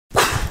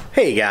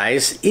Hey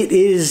guys, it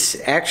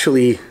is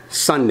actually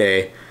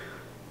Sunday,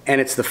 and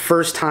it's the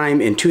first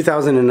time in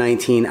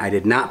 2019 I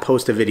did not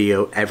post a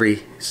video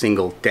every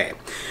single day.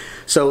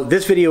 So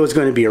this video is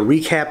going to be a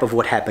recap of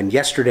what happened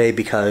yesterday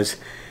because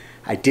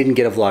I didn't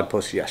get a vlog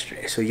posted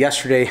yesterday. So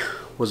yesterday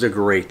was a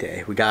great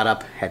day. We got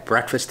up, had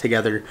breakfast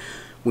together,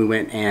 we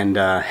went and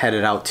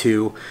headed out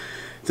to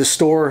the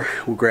store,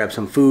 we grabbed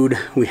some food,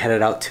 we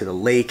headed out to the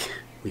lake,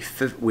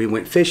 we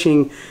went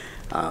fishing,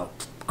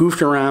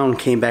 goofed around,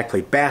 came back,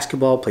 played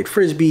basketball, played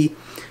frisbee,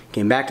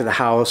 came back to the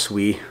house,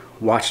 we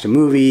watched a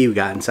movie, we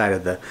got inside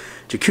of the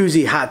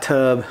jacuzzi hot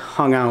tub,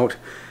 hung out.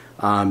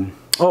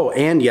 Oh,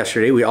 and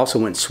yesterday we also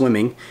went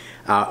swimming,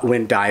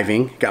 went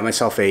diving, got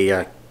myself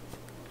a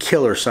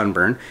killer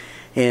sunburn,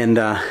 and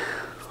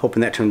hoping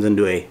that turns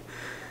into a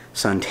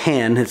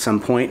suntan at some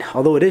point,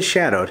 although it is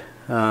shadowed.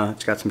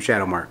 It's got some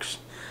shadow marks.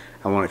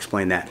 I won't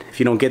explain that. If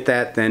you don't get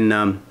that,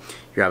 then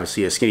you're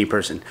obviously a skinny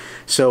person.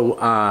 So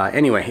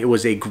anyway, it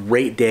was a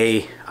great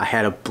day. I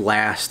had a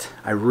blast.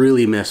 I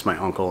really miss my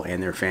uncle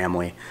and their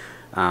family.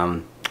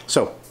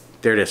 So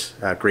there it is.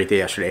 Great day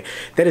yesterday.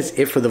 That is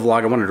it for the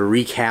vlog. I wanted to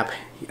recap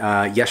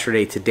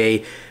yesterday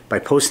today by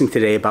posting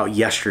today about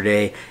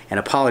yesterday and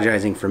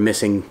apologizing for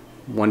missing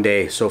one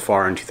day so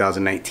far in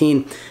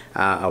 2019.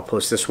 I'll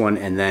post this one,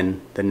 and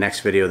then the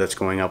next video that's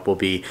going up will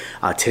be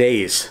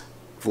today's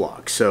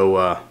vlog.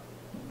 So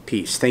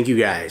peace. Thank you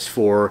guys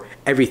for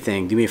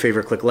everything. Do me a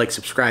favor, click like,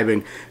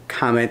 subscribing,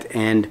 comment,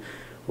 and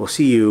we'll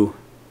see you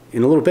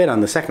in a little bit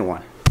on the second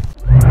one.